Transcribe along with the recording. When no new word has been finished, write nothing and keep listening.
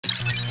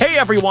Hey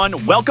everyone,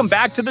 welcome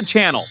back to the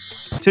channel.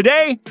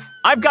 Today,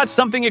 I've got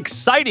something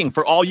exciting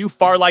for all you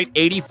Farlight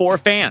 84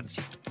 fans.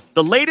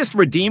 The latest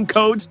redeem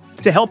codes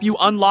to help you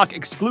unlock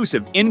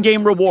exclusive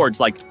in-game rewards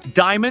like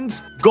diamonds,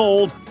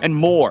 gold, and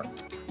more.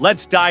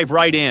 Let's dive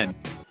right in.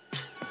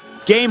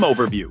 Game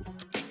overview.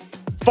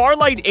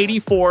 Farlight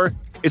 84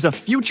 is a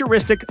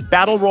futuristic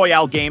battle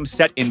royale game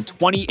set in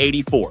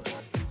 2084,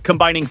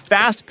 combining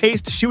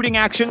fast-paced shooting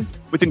action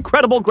with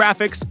incredible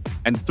graphics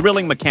and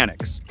thrilling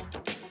mechanics.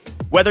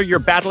 Whether you're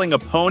battling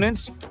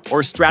opponents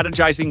or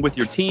strategizing with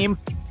your team,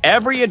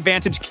 every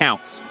advantage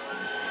counts.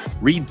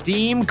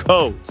 Redeem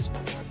codes.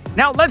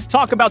 Now let's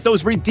talk about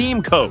those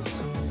redeem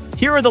codes.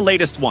 Here are the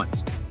latest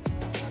ones.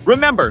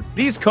 Remember,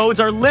 these codes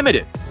are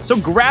limited, so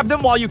grab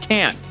them while you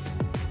can.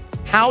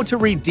 How to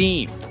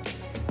redeem.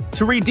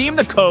 To redeem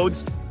the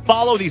codes,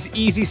 follow these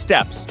easy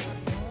steps.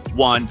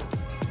 1.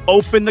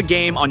 Open the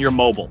game on your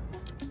mobile.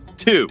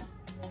 2.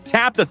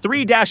 Tap the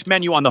 3-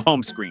 menu on the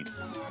home screen.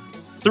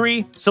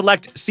 3.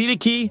 Select CD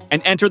key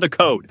and enter the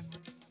code.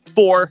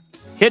 4.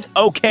 Hit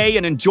OK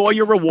and enjoy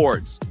your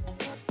rewards.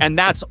 And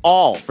that's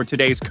all for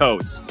today's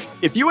codes.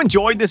 If you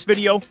enjoyed this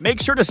video,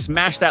 make sure to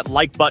smash that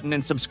like button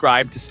and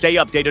subscribe to stay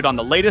updated on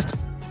the latest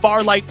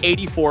Farlight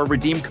 84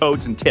 redeem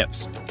codes and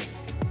tips.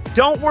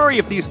 Don't worry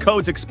if these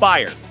codes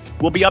expire.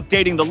 We'll be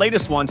updating the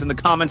latest ones in the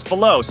comments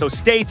below, so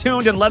stay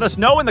tuned and let us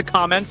know in the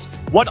comments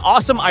what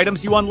awesome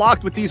items you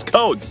unlocked with these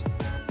codes.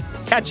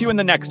 Catch you in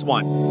the next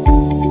one.